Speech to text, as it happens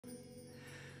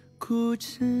固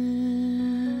执。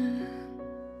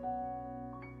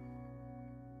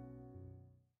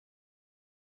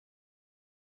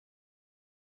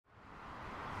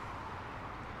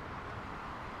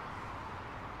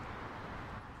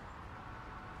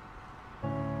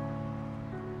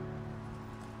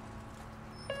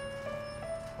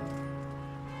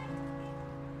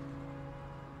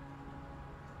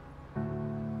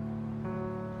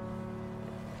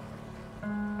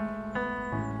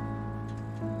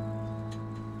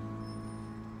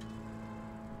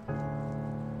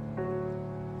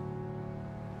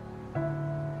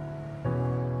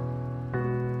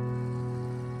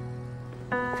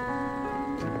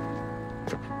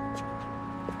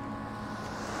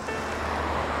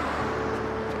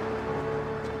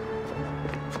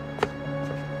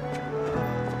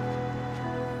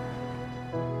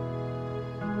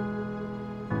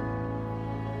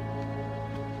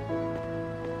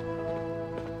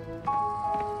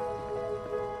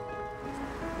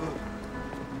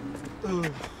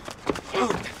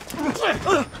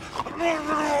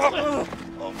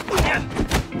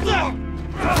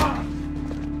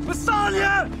杀你！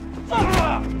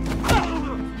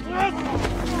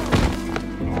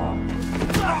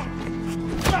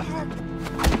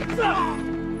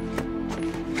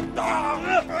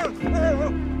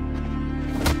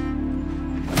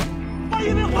把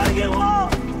银子还给我！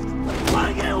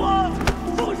还给我！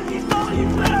都是你伤了银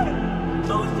子，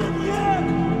都是你！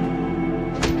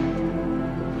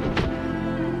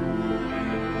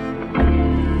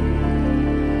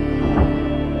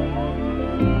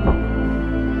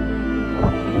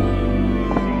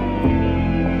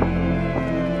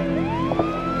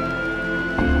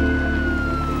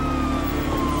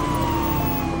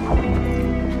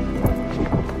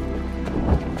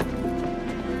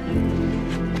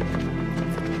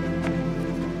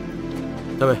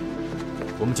 大卫，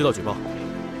我们接到举报，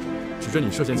指证你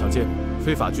涉嫌强奸、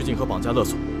非法拘禁和绑架勒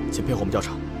索，请配合我们调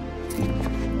查。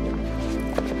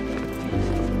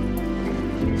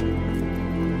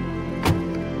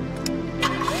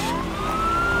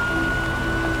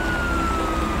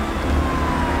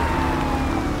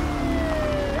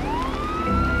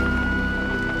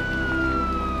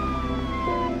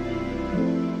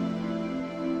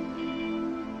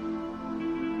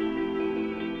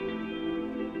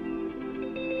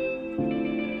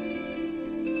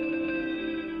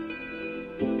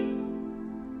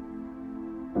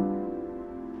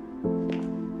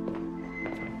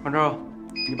王超，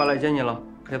你爸来接你了，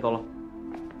可以走了。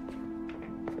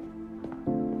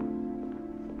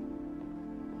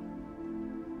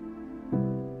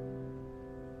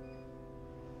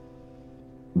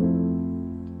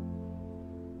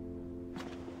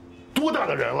多大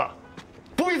的人了，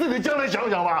不为自己的将来想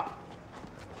想吗？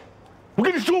我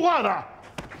跟你说话呢，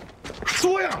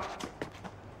说呀！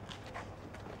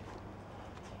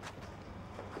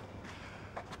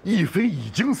亦飞已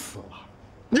经死了，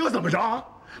你要怎么着？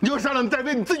 你要杀了戴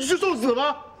维，你自己去受死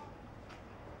吗？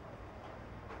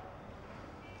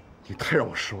你太让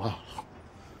我失望了。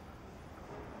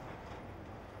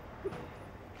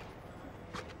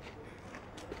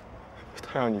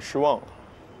太让你失望了。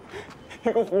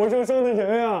一个活生生的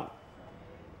人呀，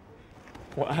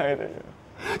我爱的人，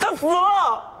他死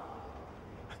了。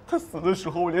他死的时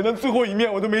候，我连他最后一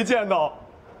面我都没见到。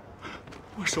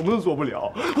我什么都做不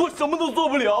了，我什么都做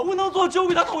不了，我能做只有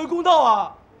给他讨回公道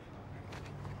啊！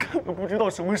 根本不知道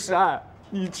什么是爱，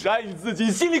你只爱你自己，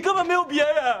心里根本没有别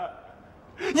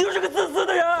人，你就是个自私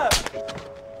的人。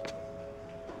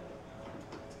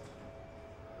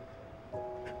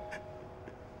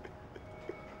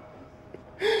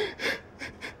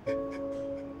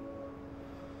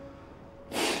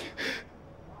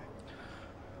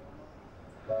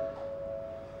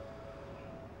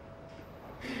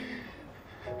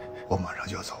我马上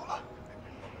就要走了。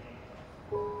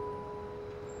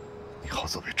 你好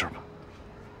自为之吧。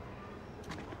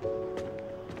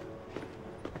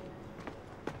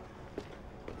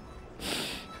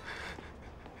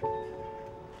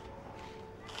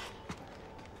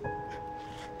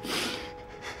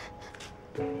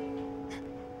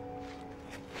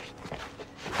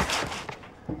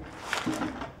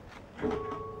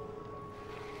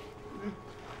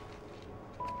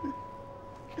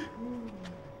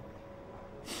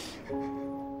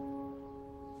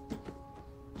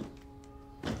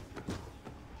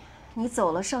你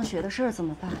走了，上学的事儿怎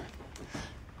么办？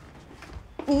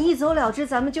你一走了之，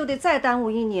咱们就得再耽误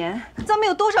1年，咱们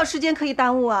有多少时间可以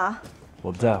耽误啊？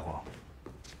我不在乎。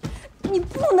你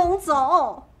不能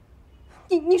走！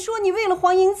你说你为了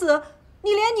黄英子，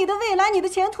你连你的未来、你的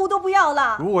前途都不要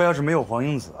了？如果要是没有黄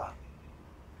英子，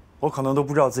我可能都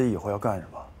不知道自己以后要干什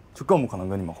么。就更不可能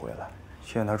跟你们回来。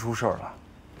现在他出事儿了，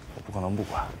我不可能不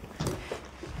管。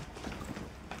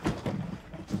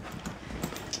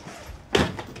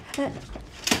哎，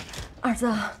儿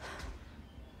子，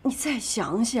你再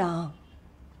想想。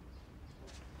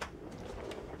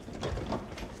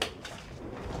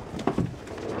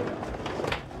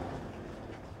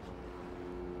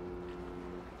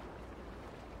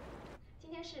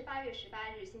今天是8月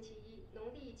18日，星期一，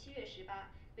农历7月18。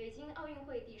北京奥运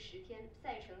会第10天，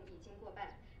赛程已经过半。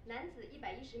男子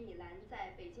110米栏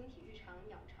在北京体育场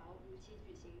鸟巢如期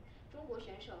举行，中国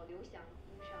选手刘翔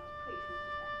因伤退出比赛。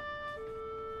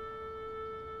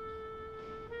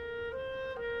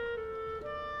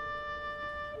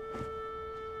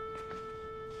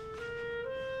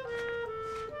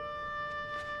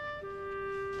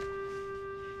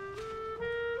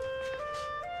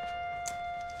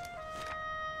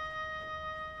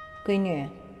闺女，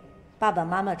爸爸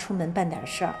妈妈出门办点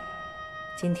事儿，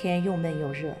今天又闷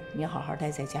又热，你好好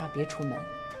待在家，别出门。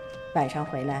晚上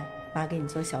回来，妈给你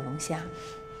做小龙虾。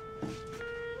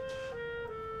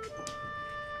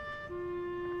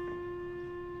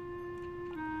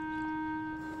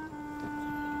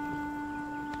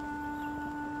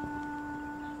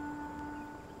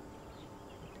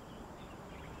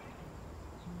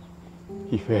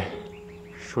一菲，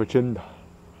说真的，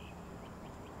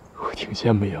我挺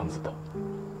羡慕杨子的，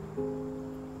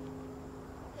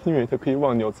因为他可以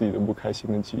忘掉自己的不开心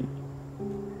的记忆。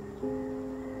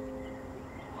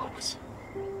我不行。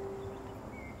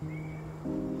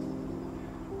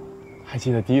还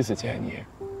记得第一次见你，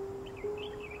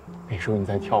那时候你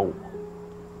在跳舞，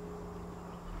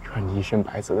穿着一身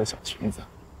白色的小裙子，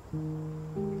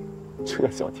就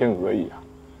像小天鹅一样。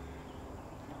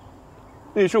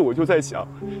那时候我就在想，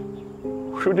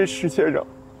我说这世界上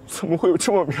怎么会有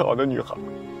这么美好的女孩？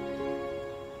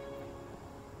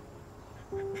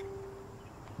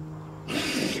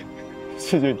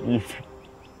谢谢你，一菲，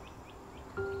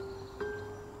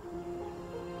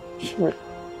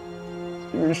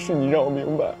因为是你让我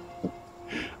明白，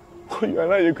我原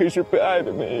来也可以是被爱的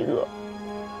那一个。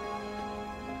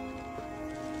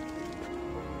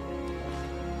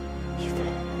一菲，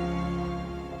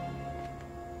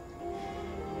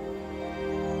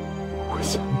我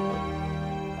想你。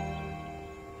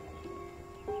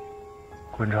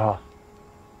文超。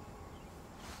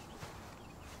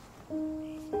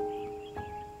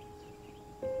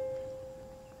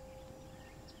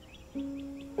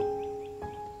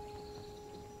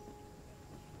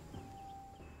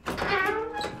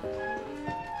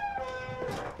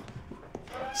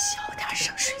小点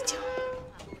声睡觉。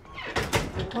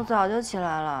我早就起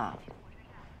来了，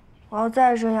我要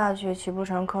再睡下去，岂不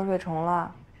成瞌睡虫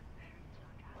了？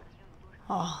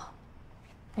哦，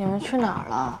你们去哪儿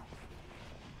了？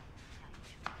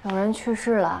有人去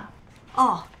世了？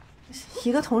哦，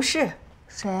一个同事。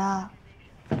谁啊？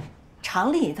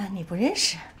厂里的，你不认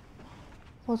识？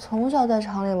我从小在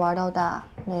厂里玩到大，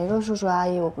哪个叔叔阿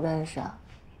姨我不认识啊？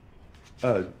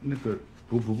那个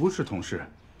不是同事，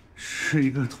是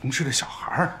一个同事的小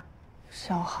孩儿。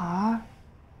小孩儿？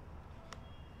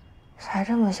才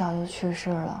这么小就去世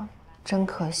了，真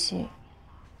可惜。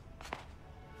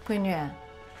闺女，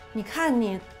你看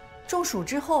你中暑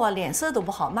之后啊，脸色都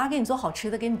不好，妈给你做好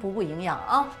吃的，给你补补营养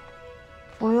啊。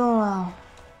不用了，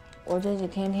我这几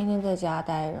天天天在家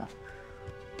待着，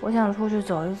我想出去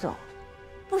走一走。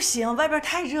不行，外边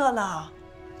太热了，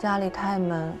家里太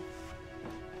闷。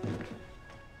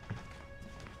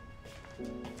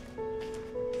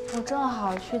我正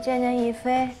好去见见一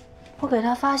菲，我给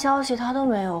她发消息，她都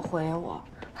没有回我。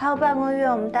还有半个月，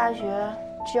我们大学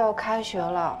就要开学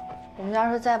了，我们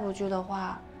要是再不聚的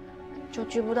话，就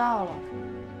聚不到了。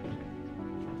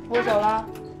我走了。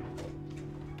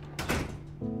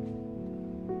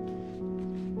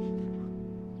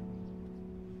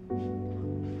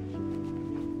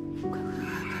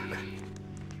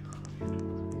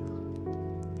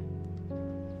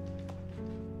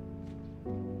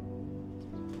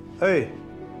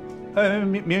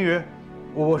明宇，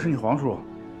我是你黄叔。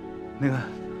那个，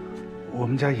我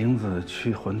们家莹子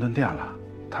去馄饨店了，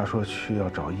她说去要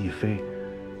找一菲，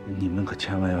你们可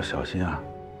千万要小心啊。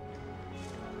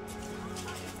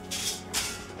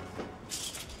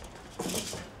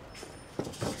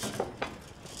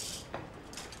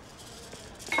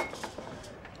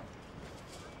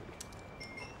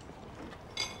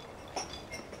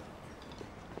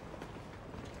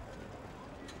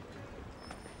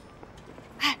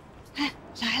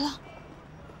来了。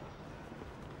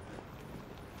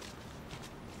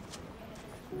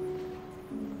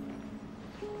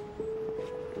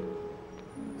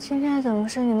今天怎么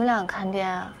是你们俩看店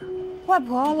啊？外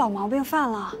婆老毛病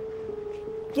犯了，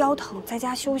腰疼，在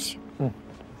家休息。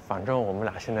反正我们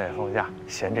俩现在也放假，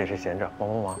闲着也是闲着，帮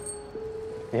帮忙。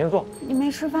你先坐。你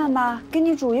没吃饭吧？给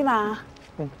你煮一碗。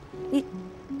你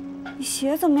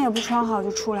鞋怎么也不穿好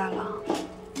就出来了？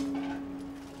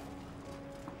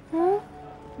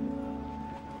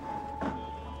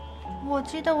我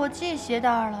记得我系鞋带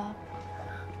了。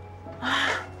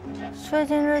最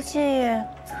近这记忆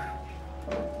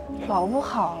老不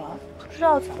好了，不知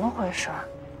道怎么回事。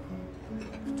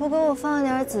多给我放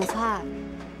点紫菜。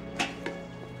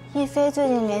亦菲最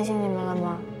近联系你们了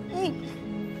吗？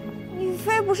亦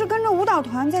菲不是跟着舞蹈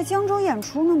团在江州演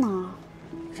出呢吗？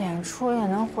演出也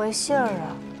能回信儿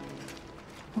啊！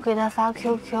我给她发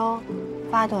QQ、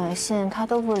发短信，她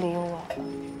都不理我，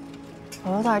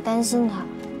我有点担心她。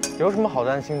有什么好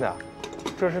担心的？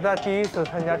这是他第一次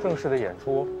参加正式的演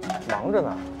出，忙着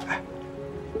呢。哎，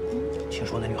听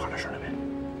说那女孩的事了没？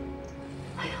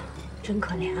哎呀，真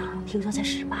可怜啊！听说才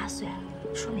18岁，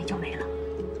说没就没了。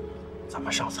咱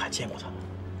们上次还见过她，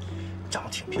长得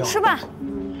挺漂亮。吃吧，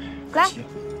来。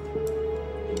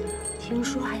听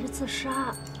说还是自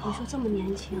杀。你说这么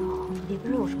年轻，也不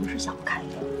知道有什么事想不开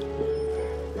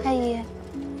的。阿姨，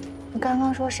你刚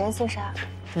刚说谁自杀？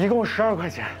一共12块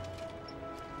钱。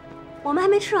我们还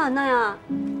没吃完呢呀。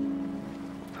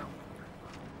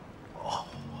哦，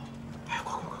哎，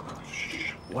快！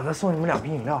我再送你们2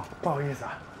瓶饮料，不好意思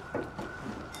啊。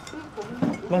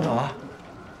慢走啊。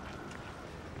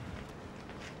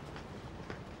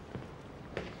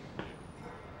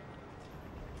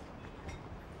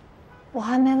我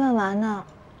还没问完呢，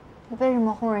你为什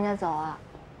么轰人家走啊？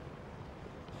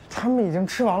他们已经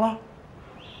吃完了。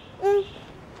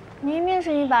明明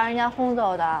是你把人家轰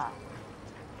走的。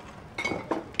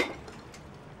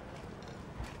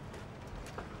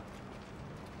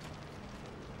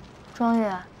庄宇，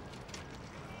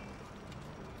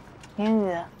明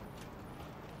宇，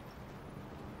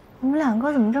你们2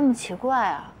个怎么这么奇怪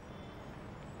啊？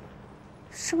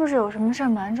是不是有什么事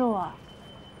瞒着我？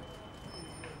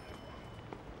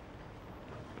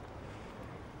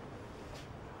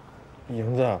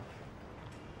莹子，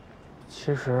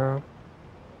其实，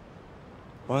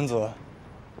丸子，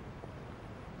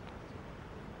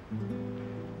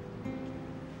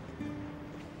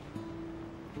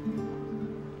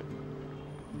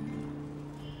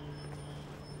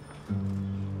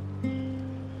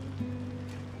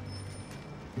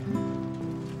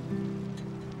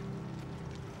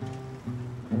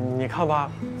你看吧，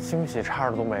惊喜差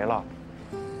点都没了。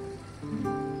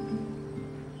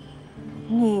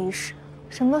你是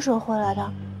什么时候回来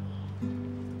的？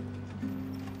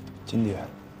今天。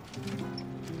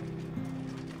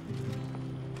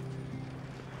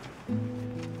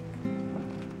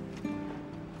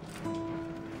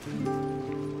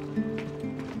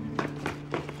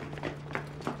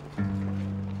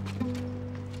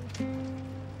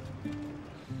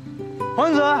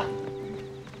丸子，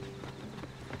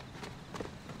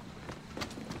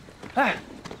哎，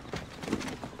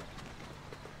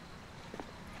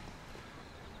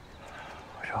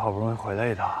我这好不容易回来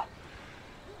一趟，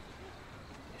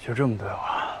你就这么对我？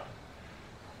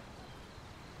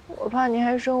我怕你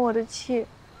还生我的气。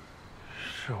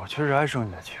是我确实还生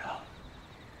你的气呢。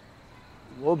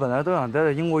我本来都想待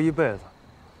在英国一辈子，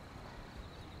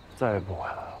再也不回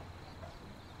来了。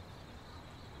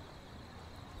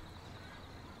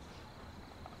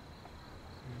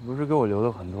你不是给我留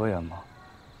了很多言吗？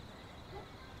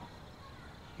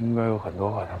应该有很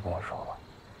多话想跟我说吧。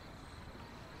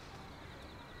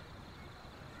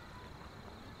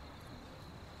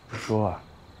不说啊？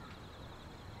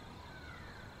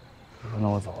不说那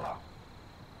我走了。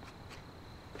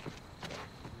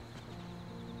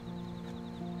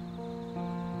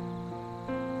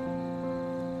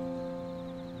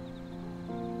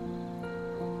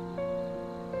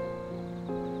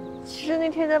其实那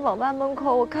天在网吧门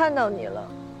口，我看到你了，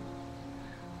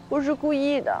不是故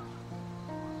意的，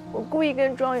我故意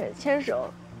跟庄远牵手，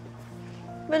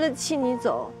为了气你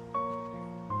走，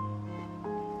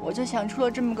我就想出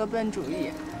了这么个笨主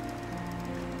意。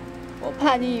我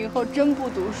怕你以后真不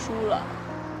读书了，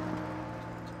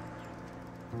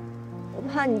我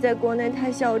怕你在国内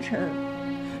太消沉，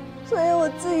所以我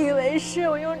自以为是，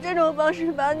我用这种方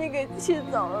式把你给气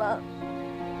走了。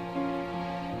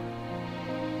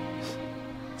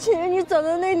其实你走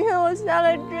的那天，我下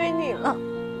来追你了，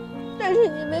但是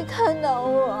你没看到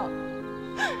我，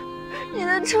你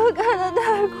的车开得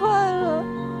太快了，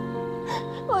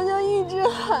我就一直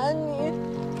喊你，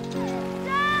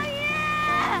张宇，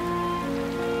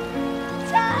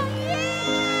张宇，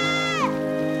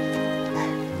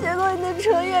结果你的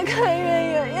车越开越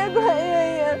远，越开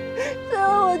越远，最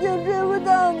后我就追不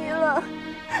到你了，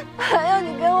还要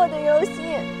你给我的游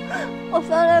戏，我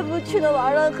翻来覆去的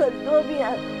玩了很多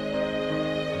遍。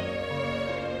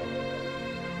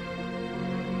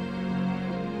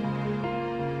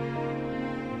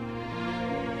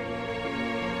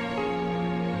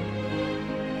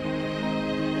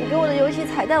你给我的游戏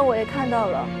彩蛋我也看到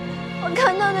了，我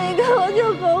看到那一刻我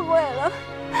就后悔了。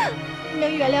你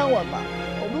能原谅我吗？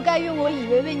我不该用我以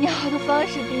为为你好的方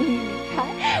式逼你离开，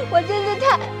我真的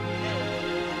太……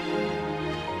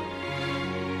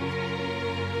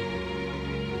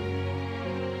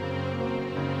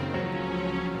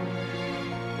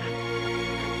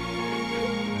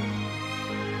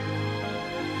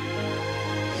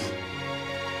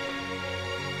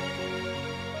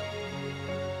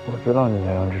我知道你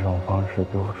想用这种方式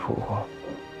对我处罚，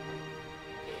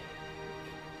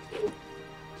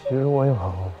其实我也很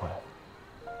后悔，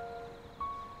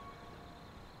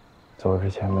走之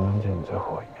前没能见你最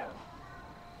后一面。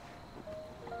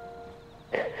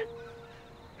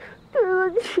对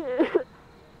不起，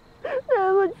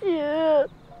对不起。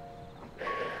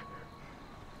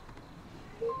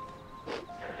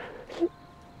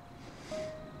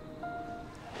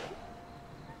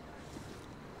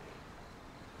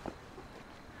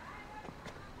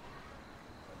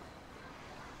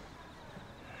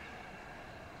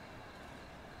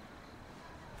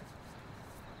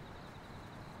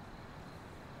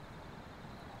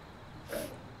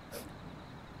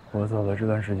我走了这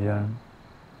段时间，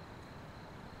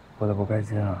过得不开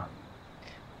心啊。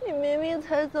你明明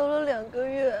才走了2个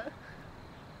月，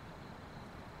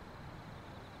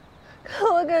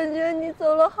可我感觉你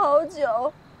走了好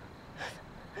久，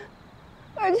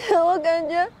而且我感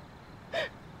觉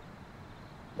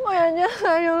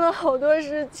发生了好多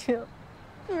事情，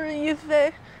就是一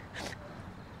菲，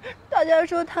大家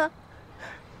说他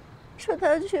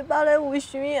去芭蕾舞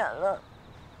巡演了。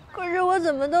可是我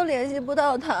怎么都联系不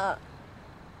到他，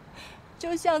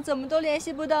就像怎么都联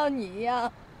系不到你一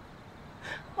样。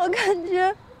我感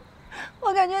觉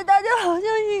大家好像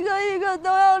一个一个都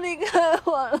要离开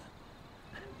我了。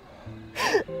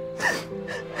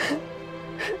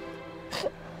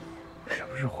这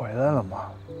不是回来了吗？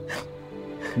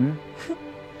嗯？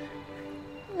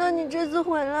那你这次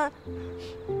回来，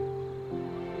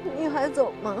你还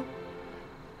走吗？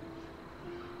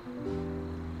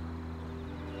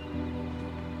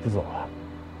不走了。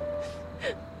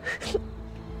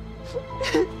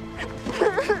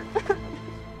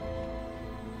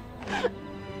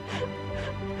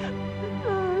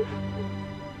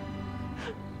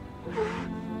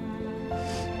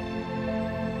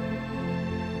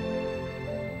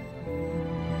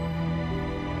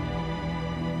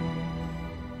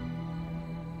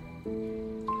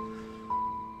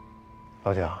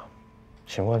老蒋，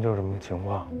情况就是这么个情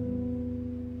况。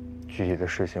具体的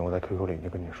事情我在 QQ 里已经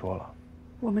跟你说了。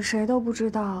我们谁都不知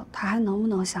道他还能不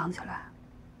能想起来，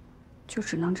就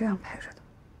只能这样陪着他。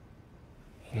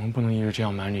我们不能一直这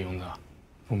样瞒着英子，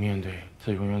不面对，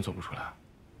他永远走不出来。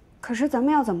可是咱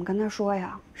们要怎么跟他说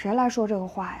呀？谁来说这个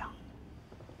话呀？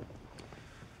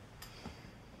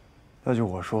那就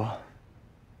我说。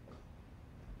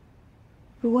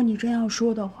如果你真要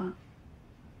说的话，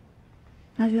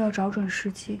那就要找准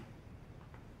时机，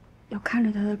要看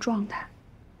着他的状态。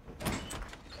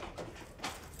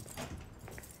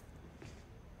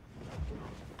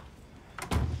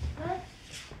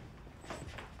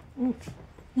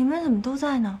你们怎么都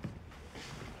在呢？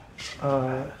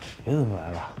你怎么来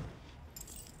了？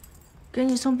给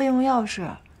你送备用钥匙，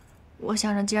我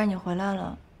想着既然你回来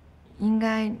了，应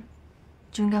该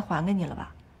还给你了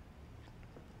吧？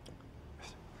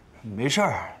没事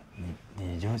儿，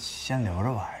你就先留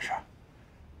着吧，还是。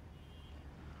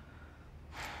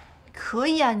可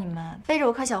以啊，你们背着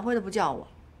我开小会的不叫我。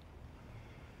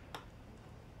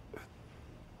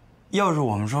要是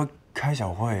我们说开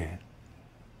小会，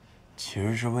其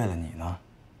实是为了你呢？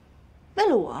为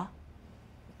了我？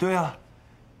对啊。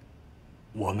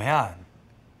我们呀，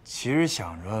其实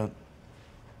想着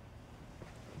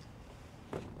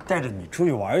带着你出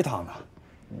去玩一趟的。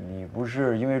你不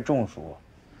是因为中暑，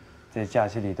在假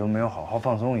期里都没有好好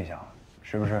放松一下，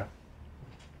是不是？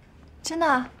真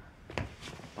的？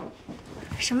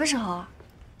什么时候啊？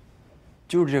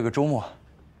就是这个周末。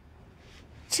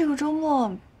这个周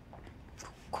末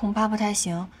恐怕不太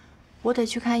行，我得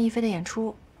去看亦菲的演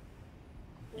出。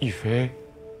亦菲？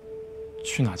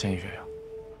去哪见亦菲啊？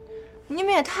你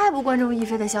们也太不关注亦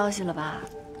菲的消息了吧？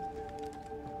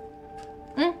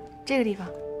这个地方。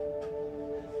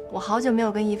我好久没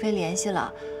有跟亦菲联系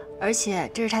了，而且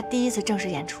这是她第一次正式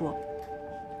演出，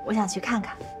我想去看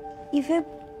看。亦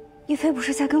菲不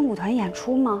是在跟舞团演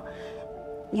出吗？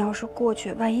你要是过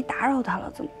去，万一打扰她了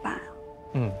怎么办啊？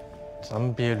咱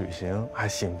们毕业旅行还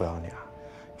吸引不了你啊？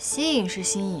吸引是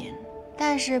吸引，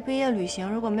但是毕业旅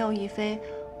行如果没有一飞，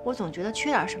我总觉得缺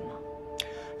点什么。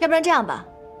要不然这样吧，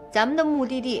咱们的目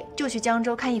的地就去江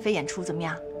州看一飞演出，怎么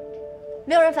样？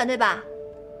没有人反对吧？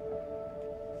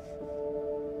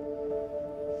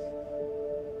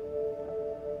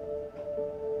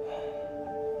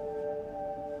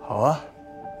好啊，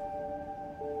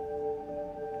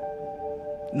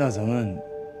那咱们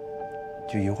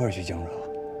就一块儿去江州。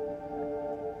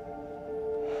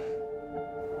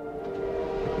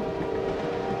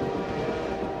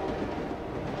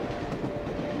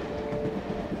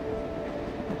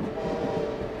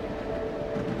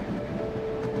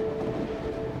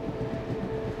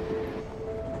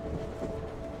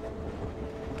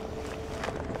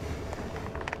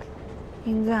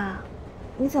英子啊，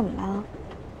你怎么了？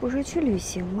不是去旅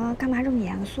行吗？干嘛这么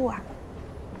严肃啊？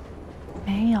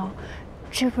没有，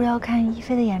这不是要看一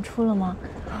飞的演出了吗？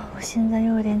我现在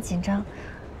又有点紧张，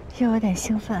又有点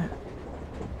兴奋。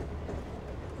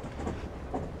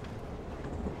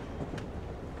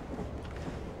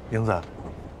英子，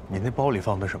你那包里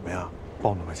放的什么呀？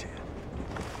抱那么紧。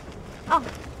哦，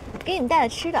给你们带了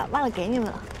吃的，忘了给你们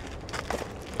了，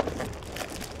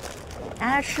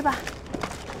拿着吃吧。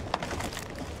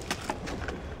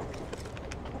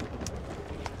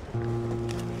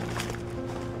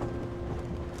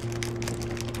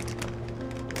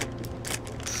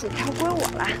薯条归我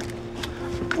了。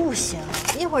不行，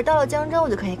一会儿到了江州我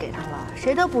就可以给他了，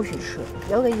谁都不许吃，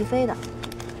留给一飞的。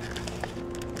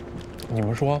你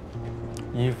们说，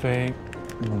一飞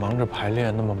忙着排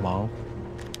练那么忙，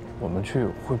我们去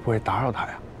会不会打扰他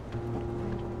呀？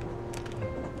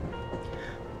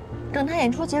等他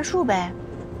演出结束呗。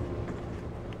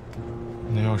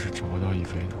那要是找不到一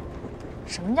飞呢？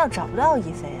什么叫找不到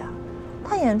一飞啊？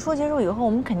他演出结束以后，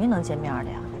我们肯定能见面的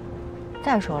呀。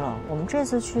再说了，我们这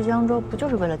次去江州不就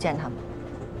是为了见他吗？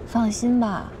放心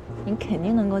吧，你肯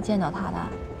定能够见到他的。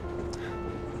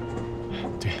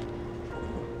对。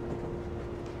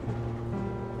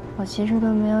我其实都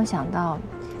没有想到，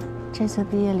这次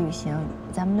毕业旅行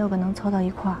咱们6个能凑到一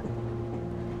块儿。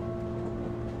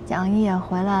蒋毅也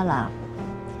回来了，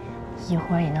一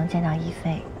会儿也能见到一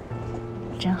飞，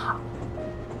真好。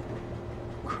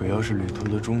可要是旅途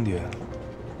的终点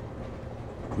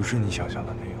不是你想象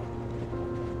的那样，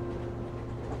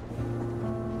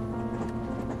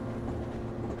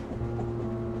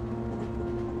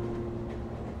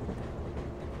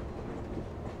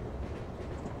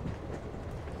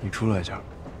你出来一下，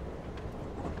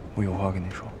我有话跟你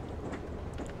说。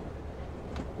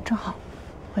正好，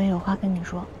我也有话跟你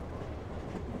说。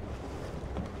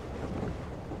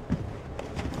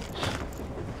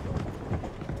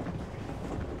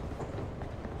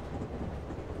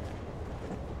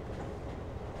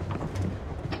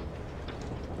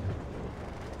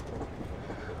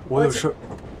我有事。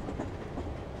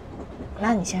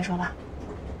那你先说吧。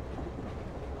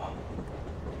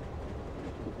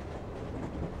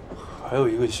还有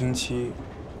1个星期，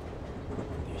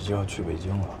你就要去北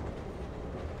京了。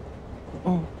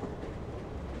嗯。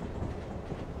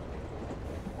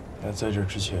那在这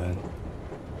之前，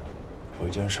有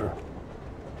一件事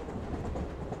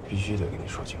必须得跟你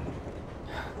说清楚。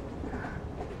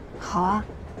好啊，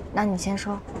那你先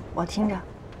说，我听着。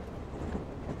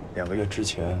2个月之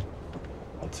前，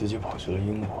我自己跑去了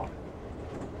英国。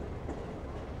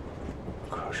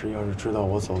可是要是知道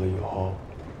我走了以后，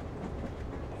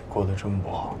你过得这么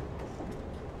不好，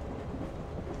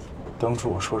当初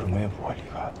我说什么也不会离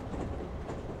开的。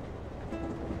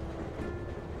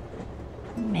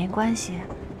没关系，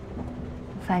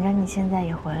反正你现在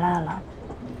也回来了，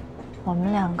我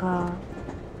们2个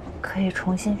可以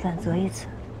重新选择一次。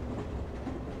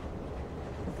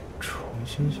重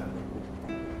新选？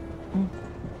嗯。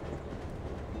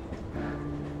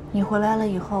你回来了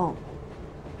以后，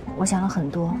我想了很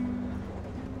多，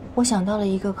我想到了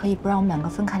一个可以不让我们2个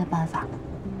分开的办法。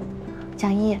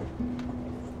蒋毅，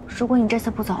如果你这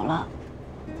次不走了，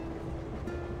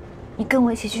你跟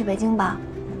我一起去北京吧。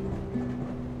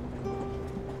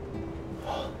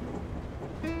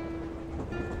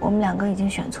我们2个已经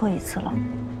选错一次了，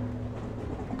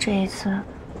这一次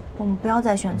我们不要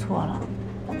再选错了，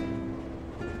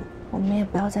我们也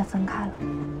不要再分开了。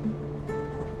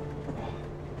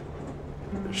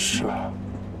是，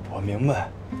我明白。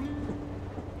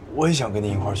我也想跟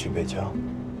你一块儿去北京，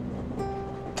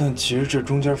但其实这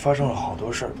中间发生了好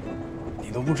多事儿，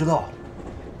你都不知道。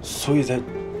所以在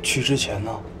去之前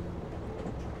呢，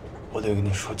我得跟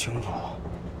你说清楚了。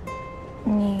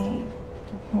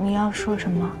你要说什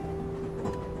么？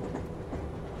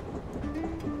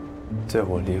在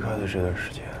我离开的这段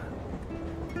时间，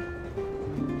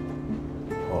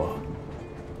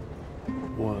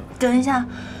等一下，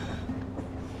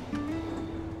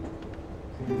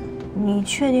你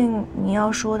确定你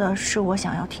要说的是我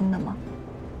想要听的吗？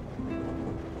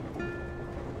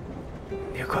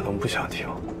你可能不想听，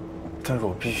但是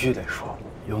我必须得说，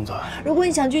英子。如果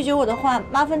你想拒绝我的话，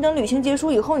麻烦等旅行结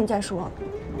束以后你再说。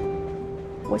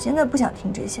我现在不想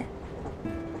听这些。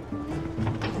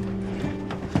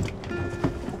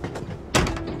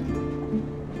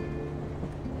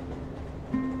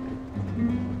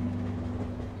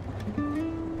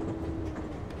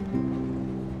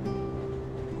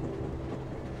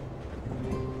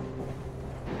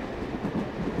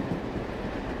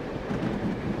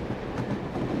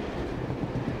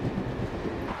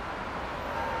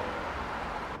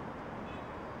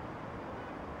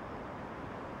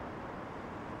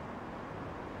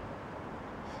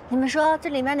 你们说这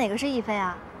里面哪个是亦菲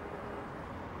啊？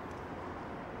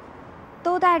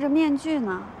都戴着面具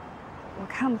呢，我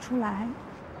看不出来。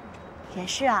也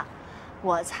是啊，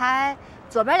我猜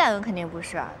左边两个肯定不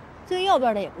是，最右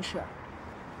边的也不是，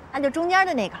那就中间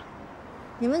的那个。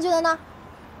你们觉得呢？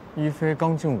亦菲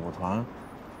刚进舞团，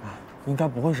应该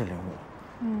不会是05。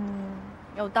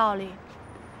有道理。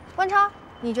关超，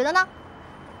你觉得呢？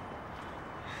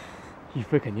亦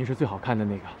菲肯定是最好看的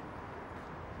那个。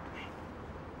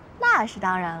 那是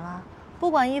当然了，不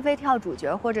管亦菲跳主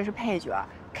角或者是配角，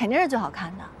肯定是最好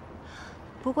看的。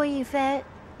不过亦菲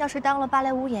要是当了芭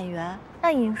蕾舞演员，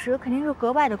那饮食肯定是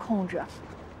格外的控制，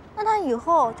那她以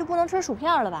后就不能吃薯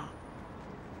片了吧？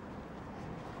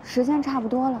时间差不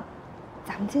多了，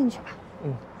咱们进去吧。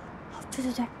对，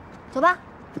走吧，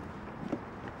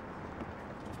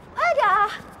快点儿！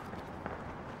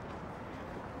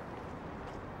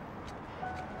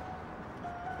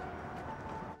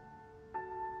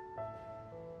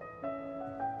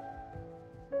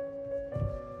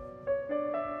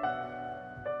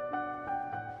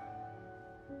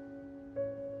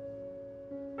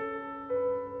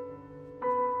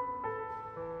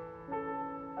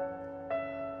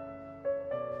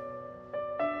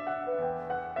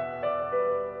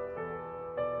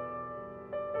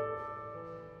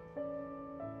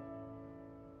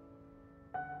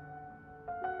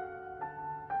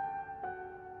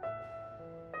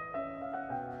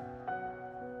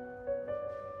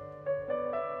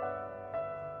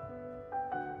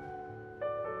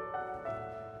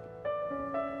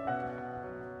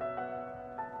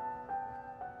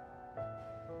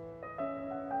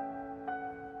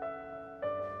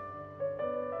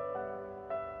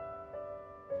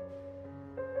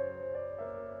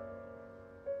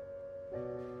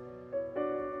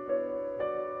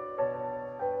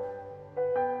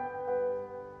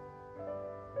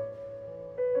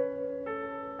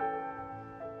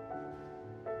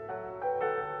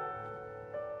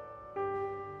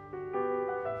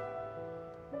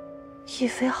 亦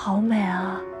菲好美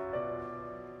啊！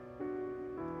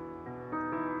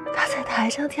她在台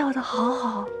上跳得好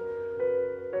好，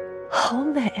好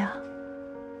美啊！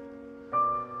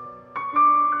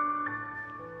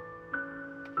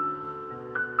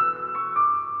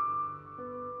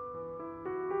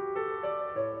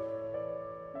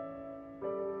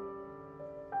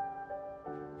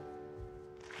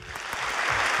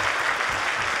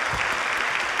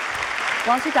我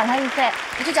要去找她亦菲，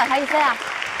你去找她亦菲啊！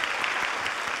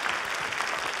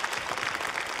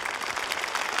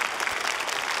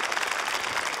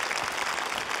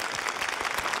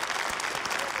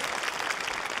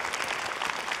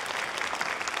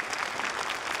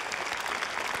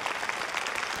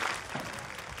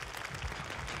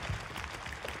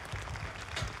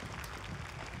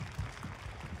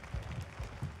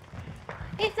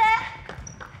 亦菲，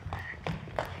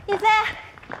亦菲，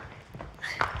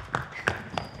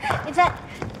亦菲，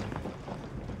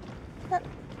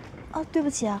哦，对不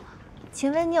起啊，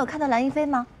请问你有看到蓝亦菲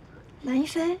吗？蓝亦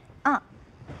菲啊，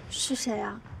是谁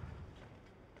啊？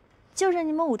就是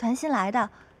你们舞团新来的，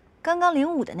刚刚领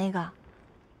舞的那个。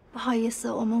不好意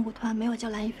思，我们舞团没有叫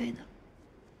蓝亦菲的。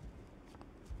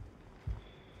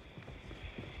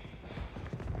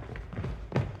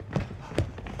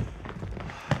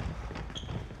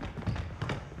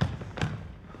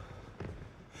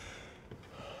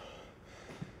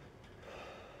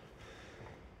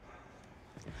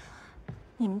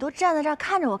 你们都站在这儿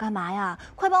看着我干嘛呀？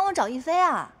快帮我找亦菲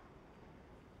啊！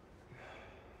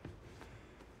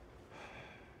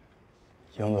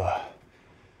英子，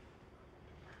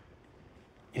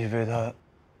亦菲她……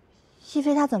亦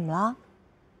菲她怎么了？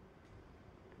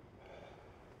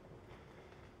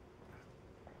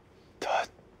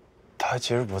她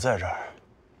其实不在这儿。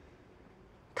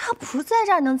她不在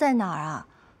这儿能在哪儿啊？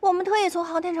我们特意从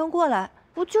航天城过来，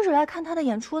不就是来看她的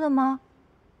演出的吗？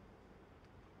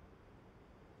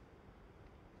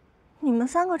你们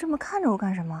3个这么看着我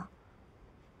干什么？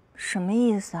什么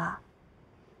意思啊？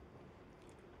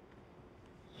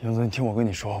英子，你听我跟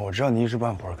你说，我知道你一时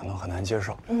半会儿可能很难接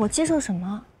受。我接受什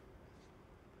么？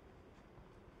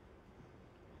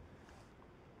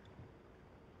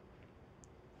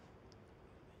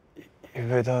因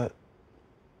为他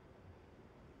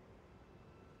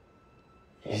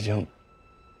已经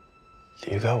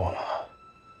离开我们了。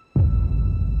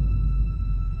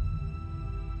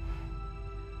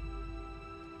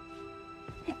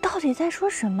你到底在说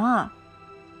什么？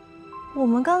我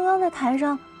们刚刚在台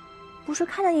上不是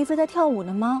看见一菲在跳舞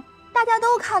呢吗？大家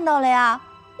都看到了呀，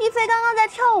一菲刚刚在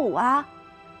跳舞啊。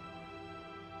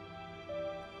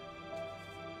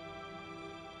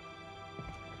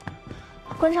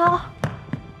关超，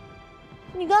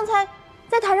你刚才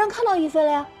在台上看到一菲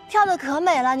了呀？跳得可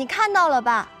美了，你看到了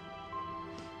吧？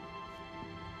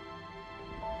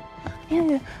英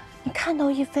语，你看到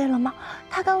一菲了吗？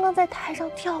她刚刚在台上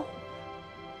跳舞。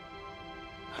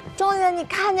庄园，你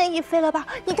看见一菲了吧？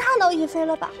你看到一菲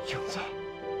了吧？英子，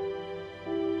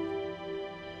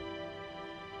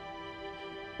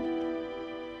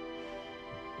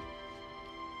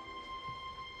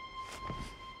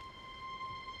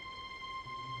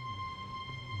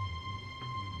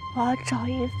我要找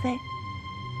一菲，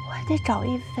我还得找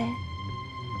一菲。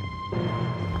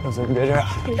英子，你别这样！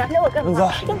你拿给我干嘛？英子，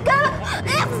你干嘛？一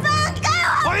菲，给我！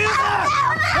黄英子，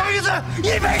黄英子，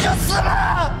一菲就死了！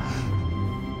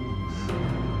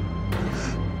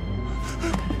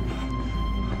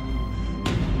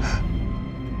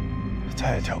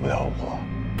再也跳不了舞了。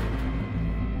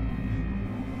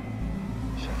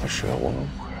现在只有我们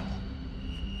5个人了。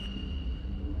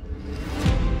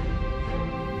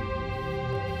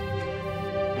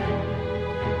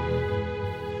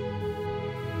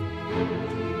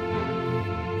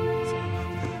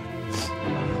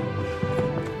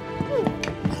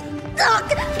走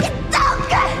开！你走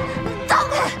开！你走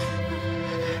开！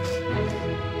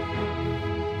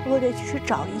我得去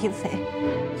找一菲。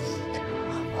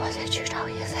我得去找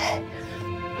一菲，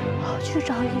我要去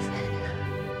找一菲，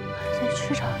我得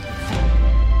去找一菲。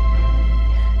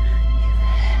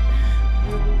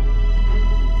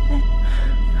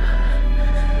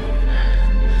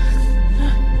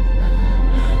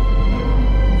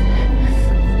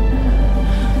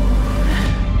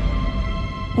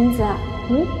英子，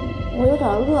我有点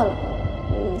饿了，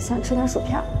想吃点薯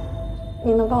片，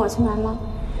你能帮我去买吗？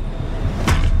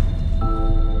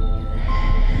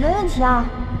没问题啊。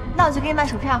那我去给你买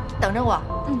薯片，等着我。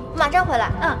马上回来。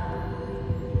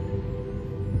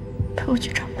陪我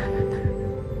去找妈妈吧，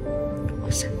我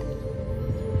想你。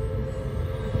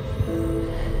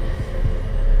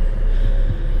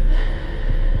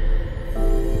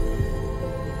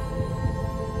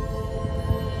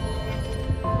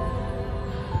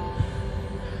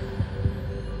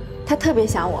他特别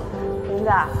想我，林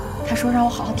子，他说让我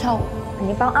好好跳舞，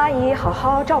你帮阿姨好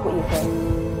好照顾一菲，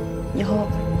以后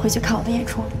回去看我的演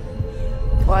出。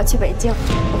我要去北京，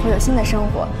我会有新的生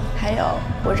活，还有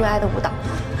我热爱的舞蹈。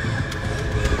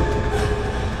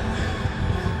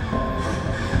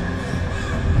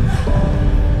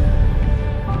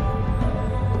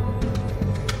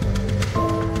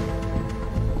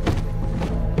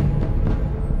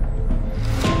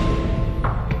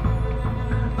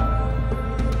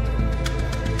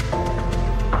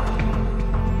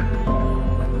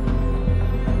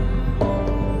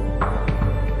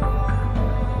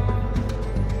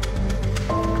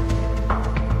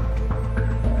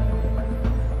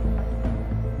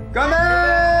干杯！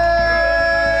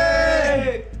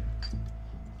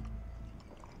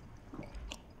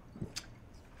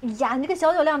哎呀，你这个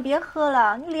小酒量别喝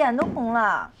了，你脸都红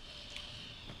了。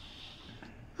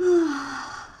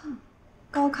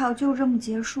高考就这么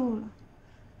结束了，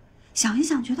想一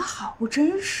想觉得好不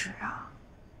真实啊。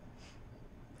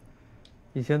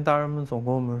以前大人们总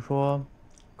跟我们说，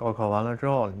高考完了之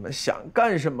后你们想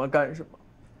干什么干什么，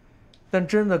但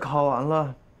真的考完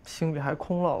了，心里还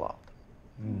空落落的。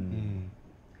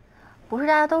不是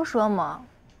大家都说吗？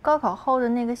高考后的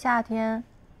那个夏天，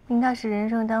应该是人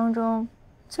生当中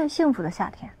最幸福的夏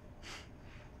天。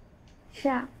是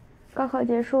啊，高考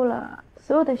结束了，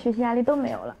所有的学习压力都没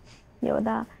有了，有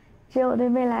的只有对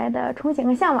未来的憧憬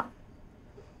和向往。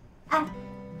哎，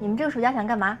你们这个暑假想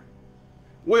干嘛？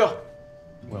我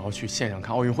要去现场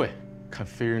看奥运会，看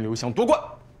飞人刘翔夺冠。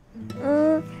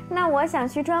那我想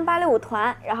去中央芭蕾舞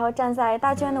团，然后站在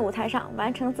大剧院的舞台上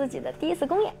完成自己的第1次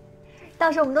公演。到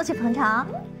时候我们都去捧场。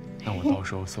那我到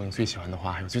时候搜你最喜欢的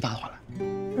花，还有最大的花篮。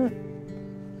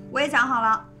我也想好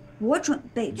了，我准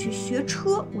备去学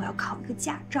车，我要考一个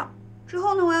驾照。之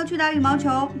后呢，我要去打羽毛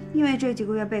球，因为这几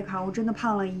个月备考，我真的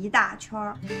胖了一大圈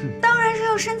儿。当然是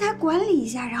要身材管理一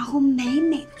下，然后美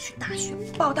美的去大学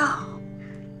报道。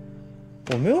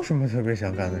我没有什么特别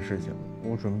想干的事情，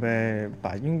我准备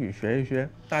把英语学一学，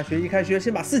大学一开学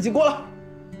先把4级过了。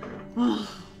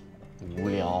无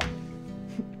聊。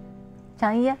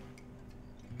蒋一，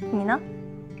你呢？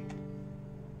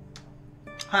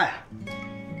嗨，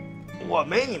我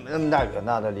没你们那么大远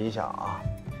大的理想啊，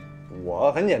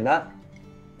我很简单。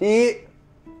第一，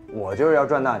我就是要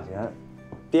赚大钱；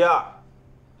第二，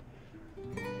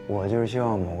我就是希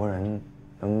望某个人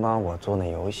能把我做那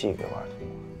游戏给玩通。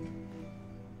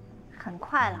很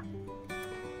快了。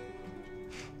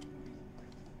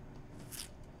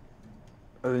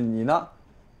你呢？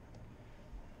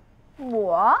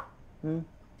我，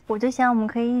我就想我们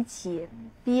可以一起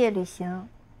毕业旅行，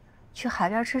去海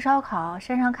边吃烧烤，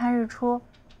山上看日出，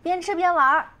边吃边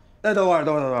玩。哎，等会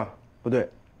儿，不对，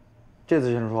这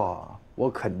次先说好啊，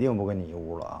我肯定不跟你一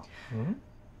屋了啊。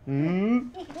你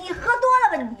喝多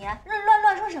了吧你？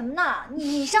乱说什么呢？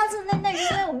你上次那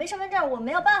是因为我没身份证，我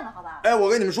没有办法，好吧？哎，我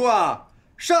跟你们说啊，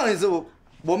上一次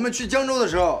我们去江州的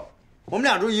时候，我们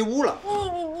俩住一屋了。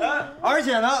你，而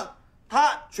且呢，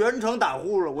他全程打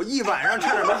呼噜，我一晚上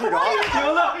差点没睡着。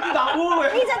行了，你打呼噜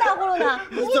呀？你在打呼噜呢？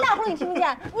你打呼噜你听不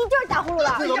见？你就是打呼噜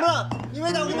了。这怎么了？你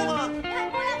没打呼噜吗？你还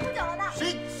公然抠脚了呢？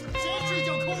谁睡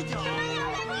觉抠脚？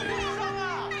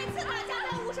每次打架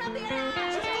都误伤别人。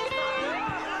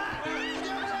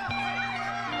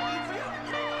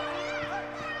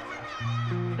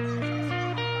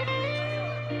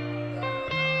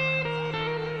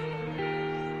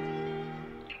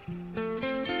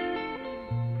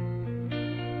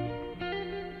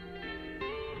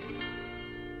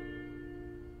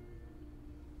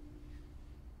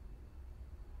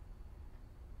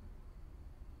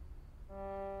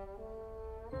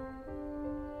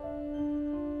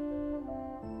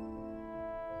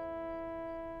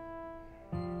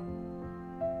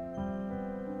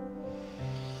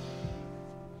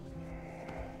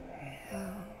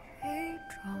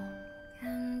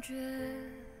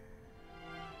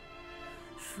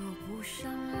说不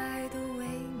上来的微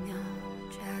妙，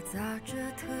夹杂着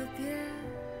特别，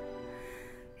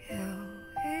有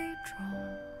一种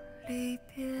离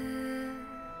别，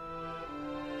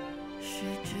是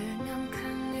只能看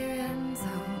你远走，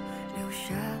留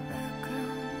下了哽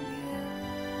咽。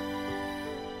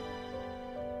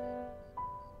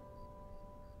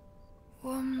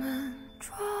我们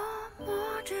琢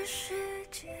磨着时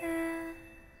间，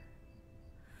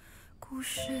故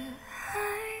事还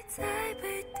在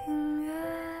被订阅，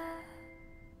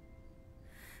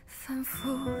反复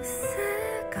思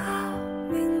考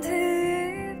命题一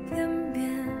遍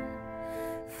遍，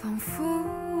仿佛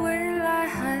未来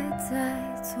还在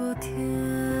昨天。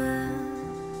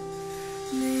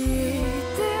你一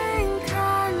定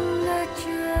看得见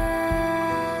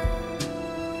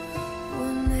我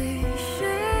内心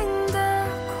的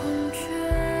空缺，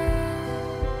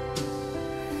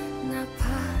哪怕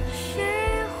喜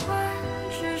欢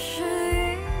只是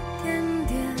一点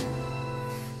点，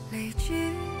累积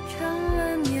成了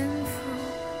年复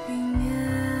一年。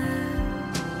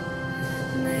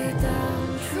每当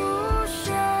出现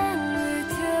雨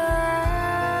天，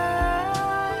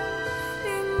一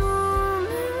幕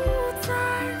幕再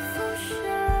浮现，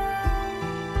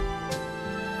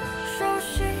熟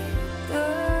悉的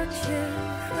街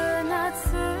和那次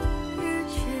遇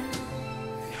见，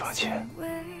你放心，未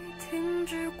停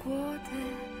止过的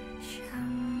想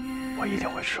念，我一定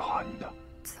会治好你的。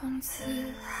从此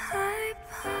害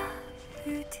怕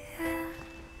雨天，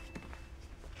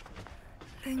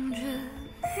淋着你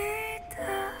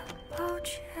的抱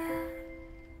歉，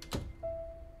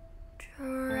就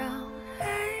让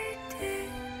泪滴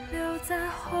留在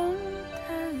红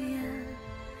的眼，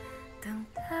等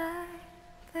待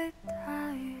被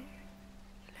大雨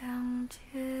谅解。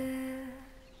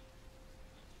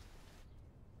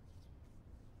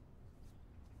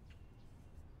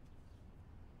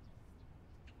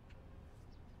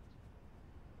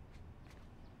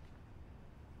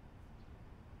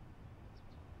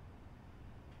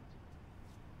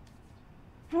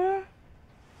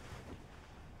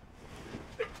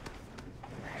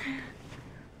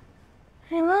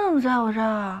你们怎么在我这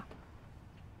儿？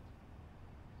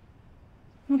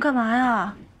你干嘛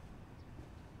呀？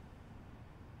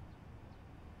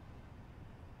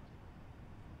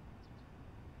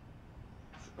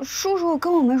叔叔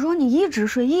跟我们说你一直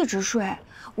睡，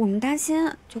我们担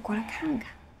心，就过来看看。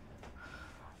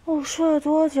我睡了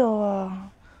多久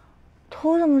啊？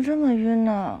头怎么这么晕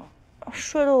呢？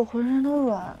睡得我浑身都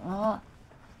软了。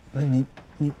那你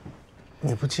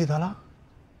不记得了？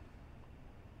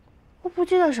我不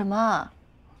记得什么。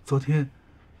昨天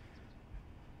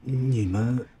你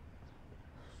们……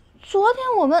昨天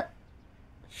我们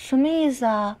什么意思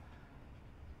啊？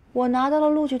我拿到了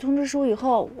录取通知书以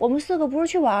后，我们4个不是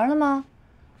去玩了吗？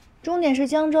终点是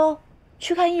江州，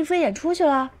去看亦菲演出去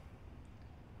了。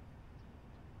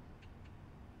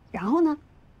然后呢？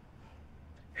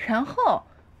然后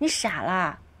你傻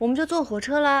啦，我们就坐火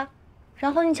车啦。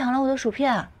然后你抢了我的薯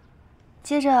片，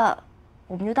接着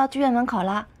我们就到剧院门口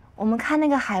啦。我们看那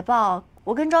个海报，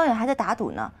我跟张远还在打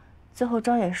赌呢，最后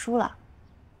张远输了，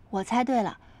我猜对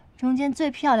了，中间最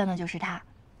漂亮的就是她。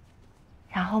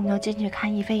然后我们又进去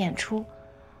看亦菲演出，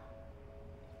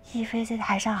亦菲在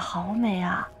台上好美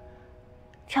啊，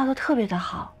跳得特别的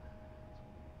好。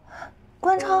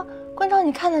关超，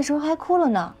你看的时候还哭了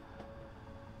呢。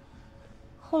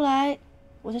后来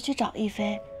我就去找亦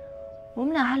菲，我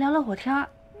们俩还聊了会天，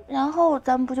然后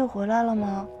咱们不就回来了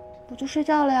吗？我就睡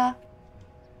觉了呀。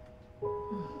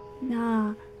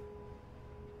那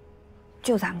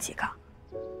就咱们几个？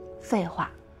废话，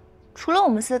除了我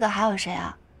们4个还有谁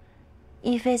啊？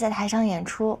亦菲在台上演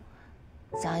出，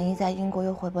蒋毅在英国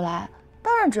又回不来，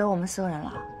当然只有我们4个人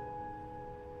了。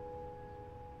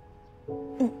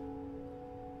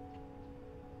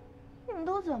你们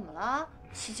都怎么了？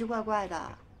奇奇怪怪的。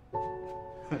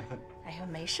哎呀，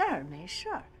没事儿。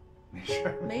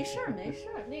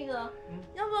那个，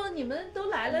要不你们都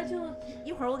来了，就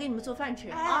一会儿我给你们做饭吃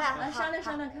啊，商量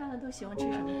看看都喜欢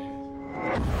吃什么。